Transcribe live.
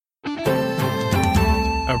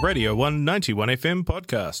A Radio 191 FM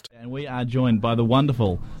podcast. And we are joined by the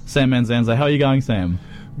wonderful Sam Manzanza. How are you going, Sam?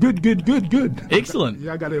 Good. Excellent.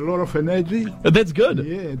 Yeah, I got a lot of energy. That's good.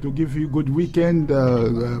 Yeah, to give you a good weekend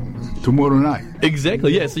tomorrow night.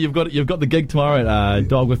 Exactly. Yeah. So you've got the gig tomorrow at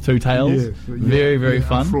Dog with Two Tails. Yes. Very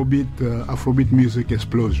fun. Afrobeat music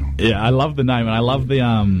explosion. Yeah, I love the name and I love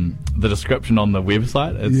the description on the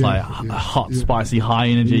website. It's hot, spicy, high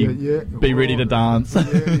energy. Be ready to dance.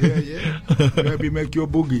 Yeah. Maybe make your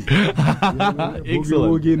boogie.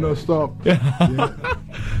 Excellent. Boogie, no stop. Yeah.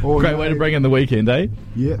 Great way to bring in the weekend, eh?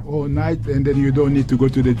 Yeah, all night, and then you don't need to go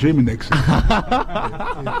to the gym next day.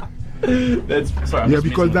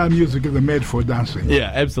 Because that music is made for dancing.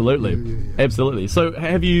 Yeah, absolutely. Absolutely. So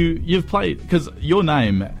you've played, because your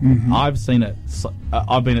name, I've seen it,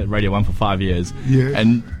 I've been at Radio 1 for 5 years,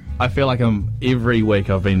 and I feel like every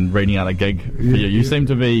week I've been reading out a gig for you. You seem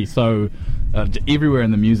to be so everywhere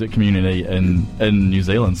in the music community in New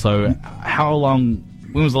Zealand. So when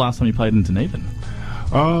was the last time you played in Dunedin?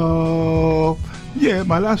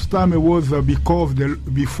 My last time it was before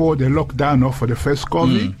the lockdown of the first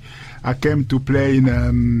COVID. I came to play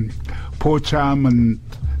in Pocham and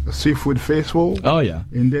Seafood Festival. Oh, yeah.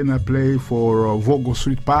 And then I played for Vogo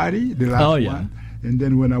Street Party, the last one. And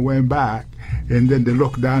then when I went back, and then the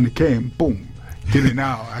lockdown came, boom. Till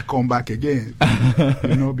now, I come back again.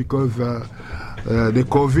 Because the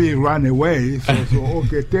COVID ran away. So,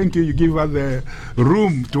 okay, thank you. You give us the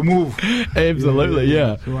room to move. Absolutely,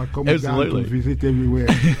 yeah. So I come down to visit everywhere.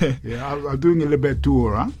 I'm doing a little bit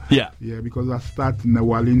tour, huh? Yeah. Yeah, because I start in the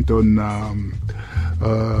Wellington,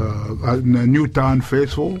 Newtown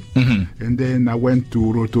Festival. And then I went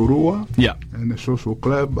to Rotorua. Yeah. And the social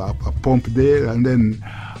club. I pumped there. And then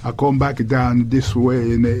I come back down this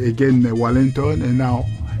way again Wellington. And now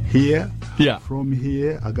here. Yeah. From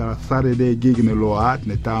here, I got a Saturday gig in the Lower Art, in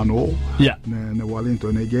the town hall. Yeah. In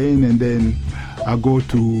Wellington again, and then I go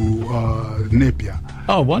to Napier.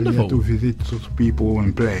 Oh, wonderful! To visit those people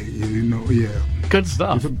and play. Good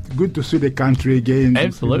stuff. It's good to see the country again.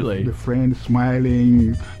 Absolutely. The friends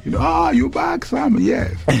smiling. You back, Sam?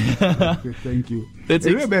 Yes. Okay, thank you. It's a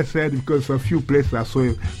little bit sad because a few places I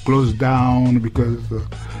saw closed down because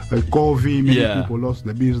COVID. Many people lost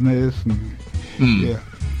their business. Yeah.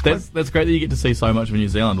 That's great that you get to see so much of New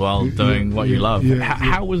Zealand while doing what you love.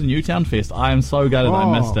 How was Newtown Fest? I am so gutted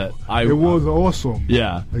I missed it. It was awesome.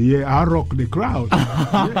 Yeah. Yeah, I rocked the crowd.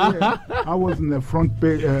 I was in the front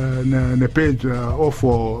page, the page of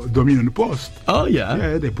Dominion Post. Oh, yeah.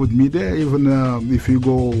 Yeah, they put me there. Even if you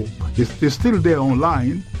go, it's still there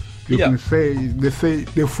online. You can say,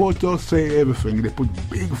 the photos say everything. They put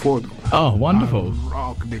big photos. Oh, wonderful.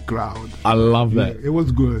 Rock the crowd. I love that. Yeah, it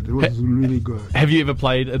was good. It was really good. Have you ever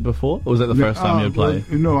played it before? Or was that the first time you'd played?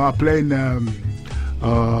 I played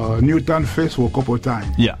Newtown Festival a couple of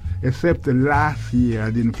times. Yeah. Except last year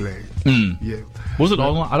I didn't play. Yeah. Was it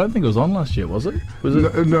on? I don't think it was on last year, was it? Was it?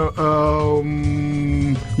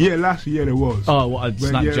 Yeah, last year it was. Oh, well, I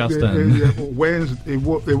snuck just in. Wednesday, it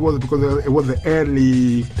was because it was the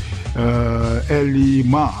early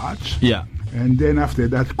March. Yeah. And then after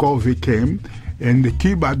that, COVID came, and the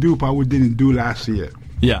Cuba Dupa we didn't do last year.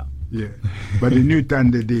 Yeah. Yeah. But the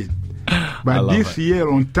Newtown they did. But this year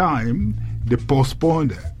on time, they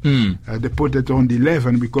postponed it. They put it on the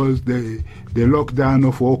 11th because the lockdown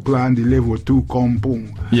of Auckland, the level 2 come,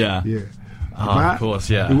 boom. Yeah. Yeah. Of course,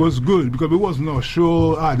 yeah. It was good because we was not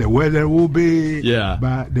sure how the weather will be. Yeah.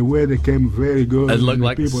 But the weather came very good. It looked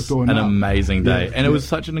like an amazing day. And it was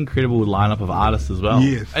such an incredible lineup of artists as well.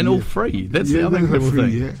 Yes. And all free. That's the other incredible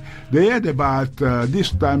thing. Yeah. They had about,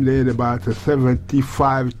 this time they had about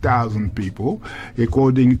 75,000 people,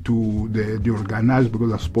 according to the organizers,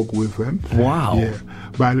 because I spoke with them. Wow. Yeah.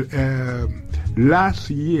 But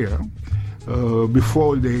last year,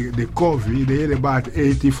 before the COVID, they had about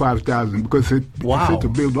 85,000 because it had to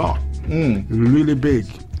build up. Really big.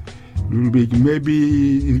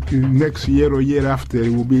 Maybe next year or year after, it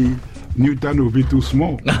will be Newtown will be too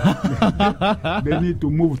small. They need to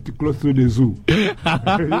move close to the zoo.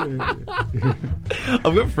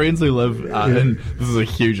 I've got friends who live, and this is a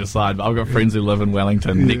huge aside, but I've got friends who live in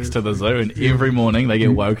Wellington next to the zoo, and every morning they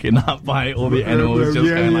get woken up by all the animals just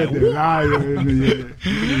going like, the lion,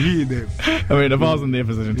 hear them. I mean, if I was in their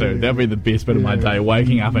position too, that'd be the best bit of my day,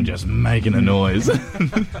 waking up and just making a noise.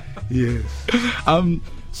 Yes.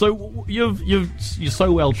 So you're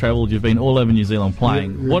so well travelled. You've been all over New Zealand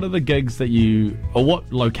playing. Yeah. What are the gigs that or what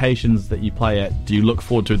locations that you play at do you look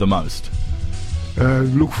forward to the most?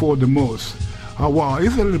 Look for the most. Wow,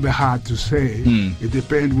 it's a little bit hard to say. It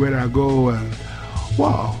depends where I go.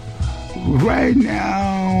 Wow, right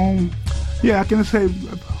now Yeah, I can say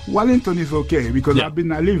Wellington is okay because I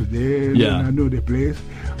live there and I know the place.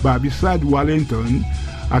 But beside Wellington,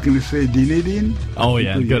 I can say Dunedin. Oh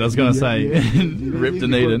yeah, good. I was going to say Rip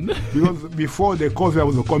Dunedin. Because before the COVID, I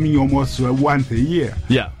was coming almost once a year.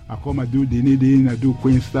 Yeah. I come and do Dunedin, I do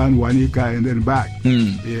Queenstown, Wanika, and then back.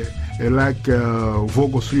 Yeah. Like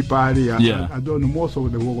Vogo Street Party. I done most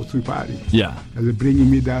of the Vogo Street Party. Yeah. As they bringing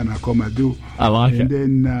me down, I come and do. I like it.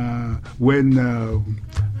 And then when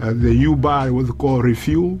the U-Bar was called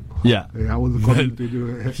Refuel. Yeah. I was coming to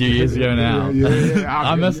do a few years ago now.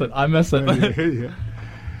 I miss it. Yeah.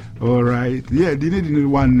 All right. Yeah, Dunedin is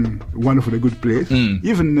one of the good place.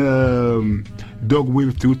 Even Dog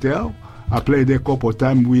With Tutel. I played there a couple of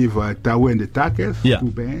times with Tawe and the Tackers, 2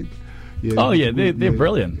 bands. Yeah, they're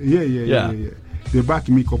brilliant. Yeah. They backed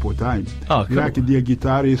me a couple of times. Oh, cool. Like their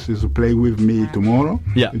guitarist is playing with me tomorrow.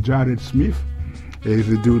 Yeah. Jared Smith is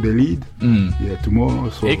to do the lead.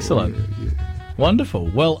 Tomorrow. So, excellent. Wonderful.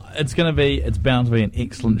 Well, it's bound to be an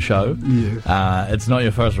excellent show. Yes. It's not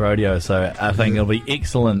your first rodeo, so I think it'll be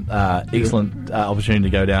excellent opportunity to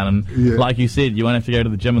go down. And like you said, you won't have to go to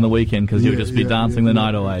the gym on the weekend because you'll just be dancing the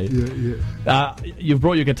night away. You've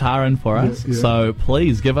brought your guitar in for us, so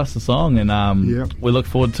please give us a song, and we look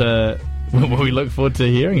forward to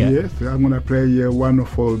hearing it. Yes, I'm going to play one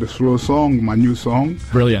of the slow song, my new song.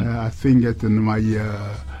 Brilliant. I sing it in my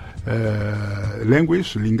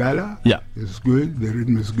language, Lingala. Yeah. It's good. The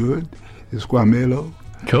rhythm is good. It's quite mellow.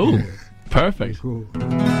 Cool. Yeah. Perfect. Cool.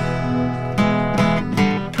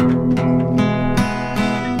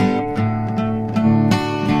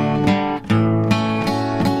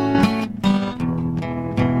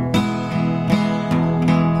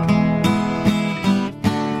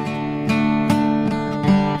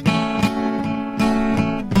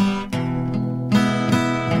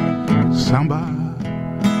 Samba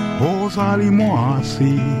Osali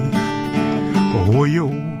moasi Oyo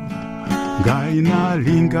Gaina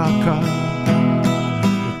lingaka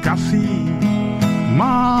Kasi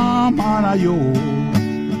Mama na yo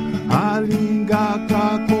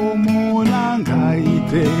Alingaka como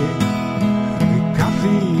nangaite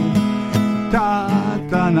Kasi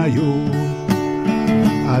Tata na yo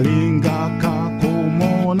Alingaka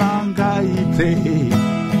como nangaite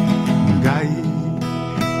Gai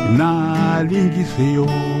Na lingiseyo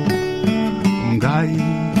Ngai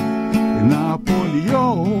na polio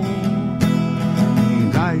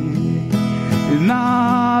Ngai na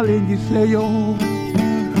lingiseyo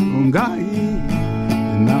Ngai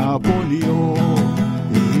na polio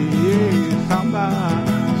Samba,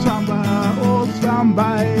 samba, oh samba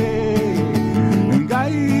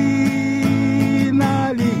Ngai na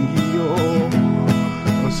lingio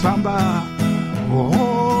Samba,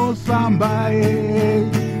 oh samba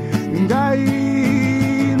Ngai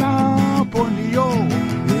na polio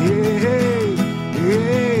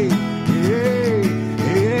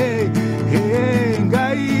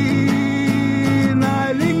Ngai na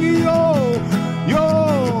lingio yo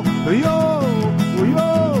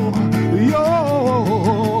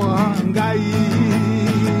Ngai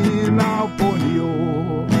na polio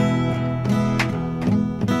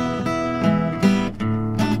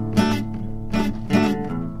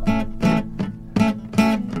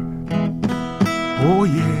Oh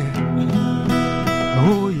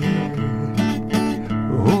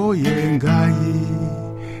yeah, Ngai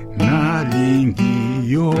na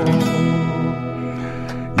lingio.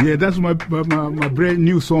 Yeah, that's my brand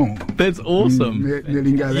new song. That's awesome.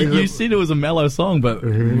 You said it was a mellow song, but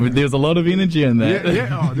there's a lot of energy in that.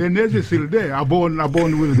 Yeah, the energy is still there. I born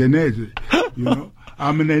with the energy, you know.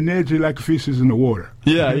 I'm an energy like fishes in the water.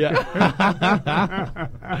 Yeah.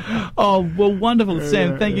 Oh, well, wonderful.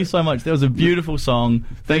 Sam, thank you so much. That was a beautiful song.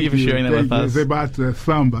 Thank you for sharing that with us. It's about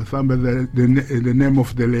Samba. Samba, the name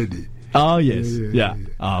of the lady. Oh, yes. Yeah.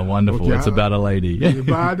 Oh, wonderful. Okay, it's about a lady.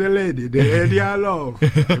 About a lady. The lady I love.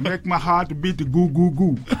 They make my heart beat goo, goo,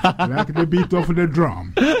 goo. Like the beat of the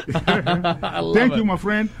drum. Thank you, my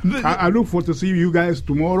friend. I look forward to see you guys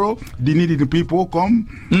tomorrow. The needy people come.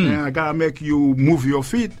 And I got to make you move your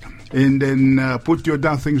feet. And then put your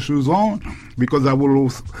dancing shoes on, because I will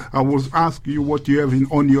ask you what you have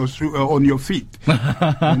on your feet.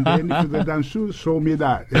 And then if you dance shoes, show me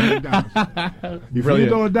that. If you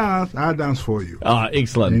don't dance, I'll dance for you. Ah,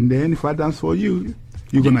 excellent. And then if I dance for you,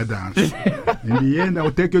 you're going to dance. In the end, I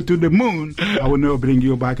will take you to the moon. I will never bring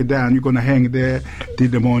you back down. You're going to hang there till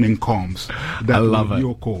the morning comes. I love it.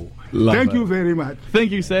 Your call. Thank you very much.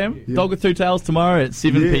 Thank you, Sam. Dog with Two Tails tomorrow at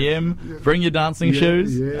 7 p.m. Bring your dancing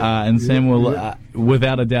shoes, and Sam will,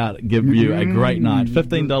 without a doubt, give you a great night.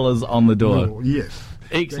 $15 on the door. Oh, yes.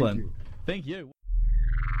 Excellent. Thank you.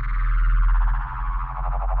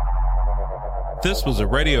 This was a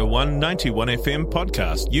Radio 191 FM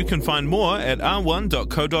podcast. You can find more at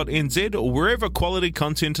r1.co.nz or wherever quality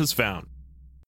content is found.